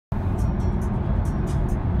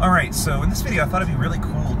Alright, so in this video I thought it'd be really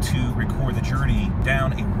cool to record the journey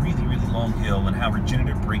down a really, really long hill and how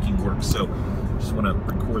regenerative braking works. So I just want to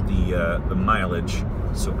record the mileage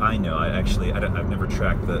so I know. I've never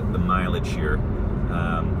tracked the mileage here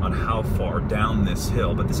on how far down this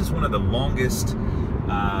hill, but this is one of the longest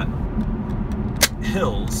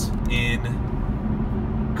hills in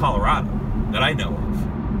Colorado that I know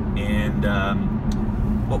of. And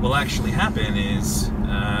what will actually happen is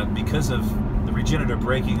because of the regenerative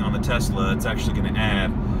braking on the Tesla, it's actually going to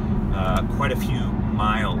add quite a few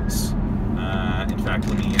miles. In fact,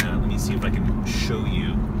 let me see if I can show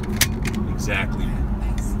you exactly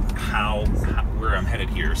where I'm headed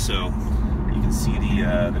here. So you can see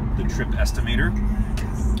the trip estimator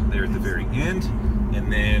there at the very end,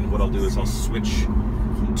 and then what I'll do is I'll switch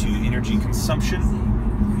to energy consumption,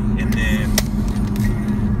 and then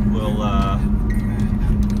we'll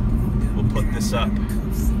put this up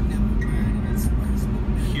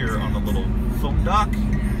here on the little phone dock,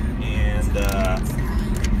 and a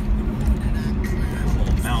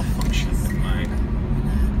little malfunction with my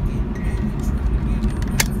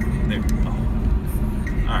there we go.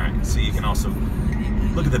 Alright, so you can also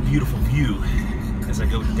look at the beautiful view as I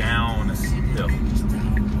go down this hill.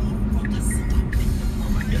 Oh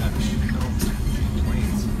my gosh,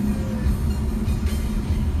 planes.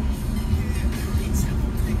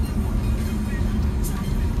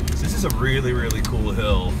 This is a really, really cool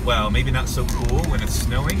hill. Well, maybe not so cool when it's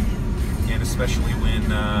snowing, and especially when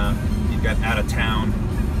you've got out of town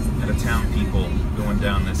people going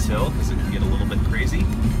down this hill, because it can get a little bit crazy.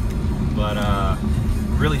 But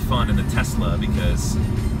really fun in the Tesla, because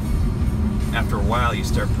after a while you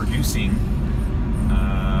start producing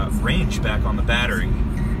range back on the battery.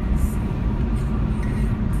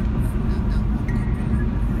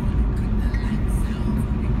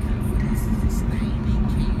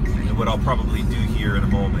 What I'll probably do here in a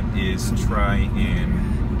moment is try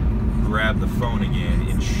and grab the phone again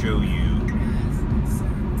and show you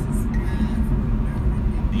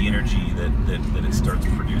the energy that it starts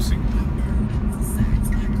producing.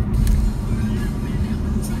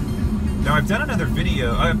 Now I've done another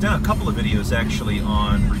video, I've done a couple of videos actually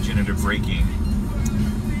on regenerative braking,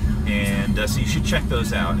 and so you should check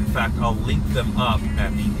those out. In fact, I'll link them up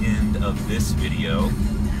at the end of this video.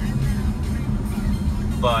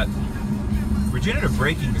 But regenerative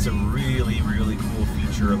braking is a really, really cool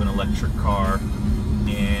feature of an electric car,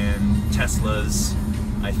 and Teslas,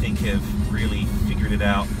 I think, have really figured it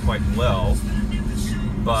out quite well.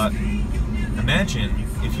 But imagine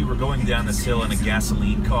if you were going down this hill in a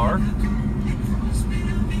gasoline car.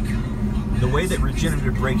 The way that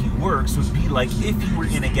regenerative braking works would be like if you were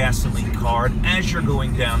in a gasoline car, and as you're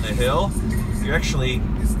going down the hill, you're actually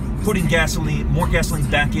putting more gasoline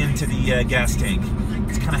back into the gas tank.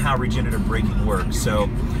 It's kind of how regenerative braking works. So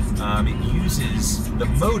it uses the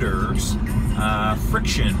motor's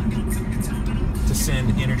friction to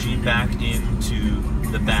send energy back into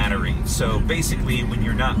the battery. So basically, when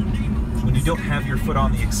you don't have your foot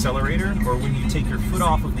on the accelerator, or when you take your foot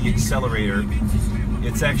off of the accelerator,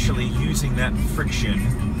 it's actually using that friction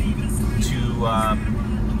to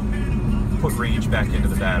put range back into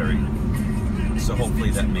the battery. So hopefully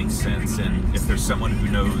that makes sense. And if there's someone who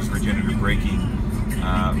knows regenerative braking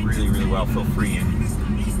really, really well, feel free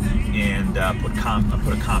and put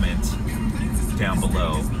a comment down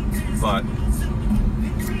below. But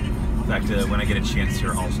in fact, when I get a chance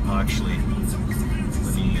here, I'll actually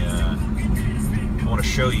I want to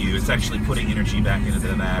show you. It's actually putting energy back into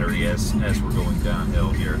the battery as we're going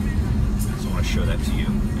downhill here. So I want to show that to you.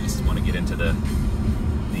 I just want to get into the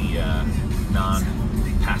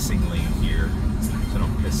non-passing lane here, so I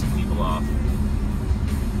don't piss some people off.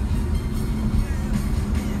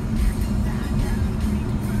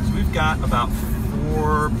 So we've got about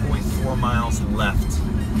 4.4 miles left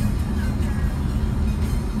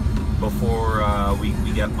before we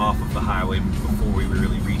get off of the highway, before we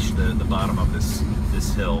really reach the bottom of this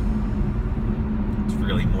hill. It's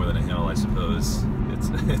really more than a hill, I suppose.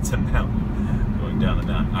 It's a mountain going down the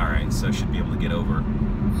mountain. All right, so I should be able to get over.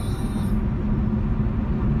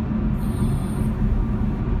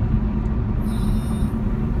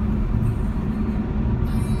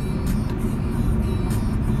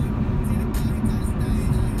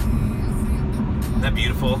 Isn't that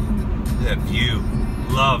beautiful? Look at that view.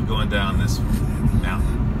 Love going down this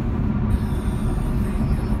mountain.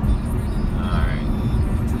 Alright,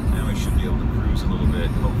 now we should be able to cruise a little bit,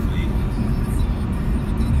 hopefully.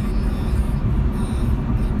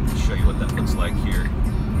 I'll show you what that looks like here.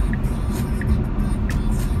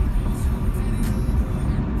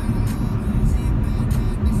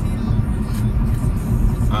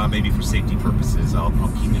 maybe for safety purposes, I'll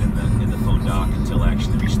keep it in the phone dock until I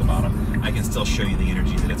actually reach the bottom. I can still show you the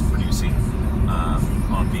energy that it's producing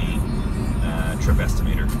on the trip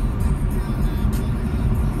estimator,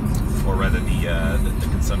 or rather the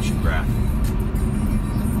consumption graph.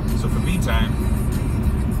 So for the meantime,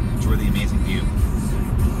 enjoy the amazing view.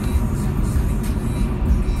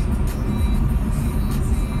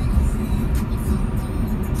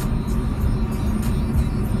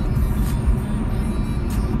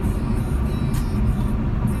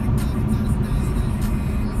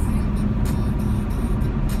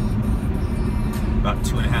 About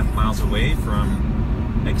 2.5 miles away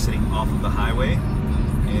from exiting off of the highway.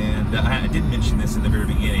 And I didn't mention this in the very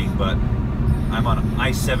beginning, but I'm on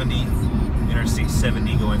I-70, Interstate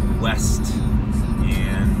 70 going west.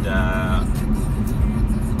 And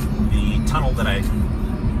the tunnel that I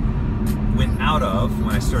went out of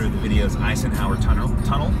when I started the video is Eisenhower Tunnel.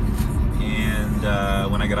 And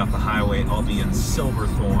when I get off the highway, I'll be in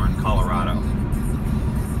Silverthorne, Colorado.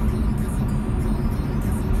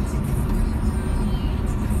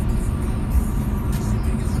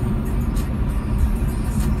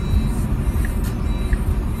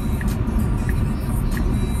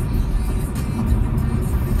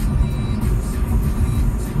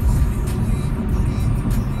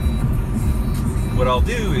 What I'll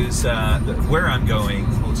do is, where I'm going,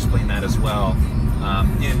 I'll explain that as well.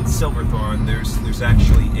 In Silverthorne, there's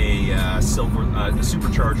actually a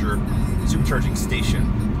supercharging station,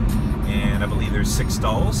 and I believe there's 6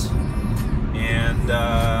 stalls. And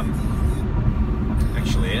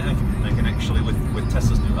actually, I can actually with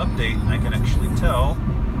Tesla's new update, I can actually tell.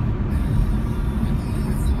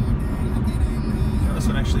 No, this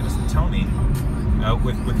one actually doesn't tell me.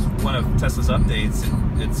 With one of Tesla's updates,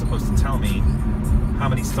 it's supposed to tell me how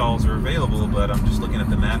many stalls are available, but I'm just looking at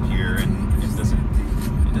the map here, and it doesn't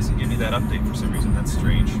give me that update for some reason. That's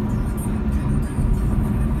strange.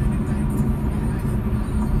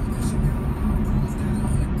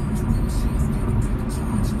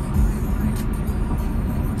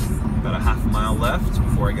 About a half mile left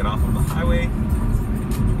before I get off of the highway, and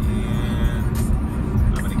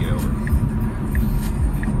I'm gonna get over.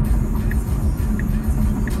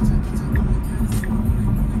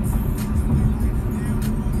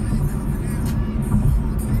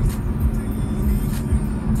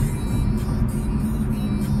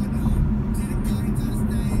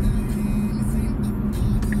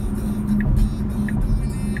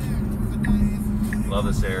 Love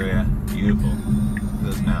this area. Beautiful. Look at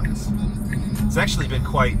those mountains. It's actually been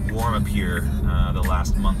quite warm up here the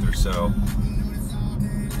last month or so.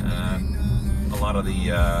 A lot of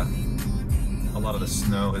the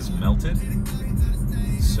snow has melted.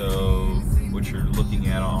 So what you're looking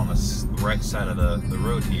at on the right side of the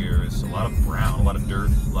road here is a lot of brown, a lot of dirt,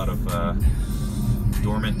 a lot of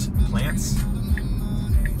dormant plants.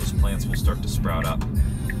 Those plants will start to sprout up.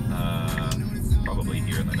 Probably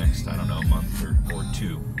here in the next, I don't know, month or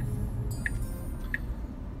two.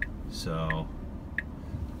 So,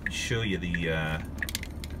 show you the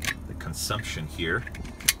consumption here,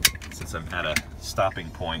 since I'm at a stopping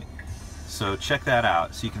point. So check that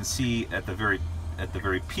out. So you can see at the very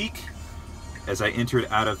peak, as I entered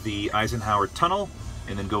out of the Eisenhower Tunnel,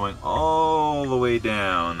 and then going all the way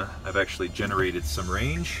down, I've actually generated some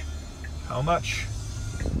range. How much?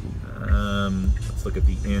 Let's look at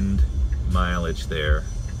the end mileage there.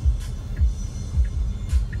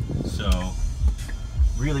 So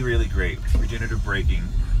really, really great. Regenerative braking.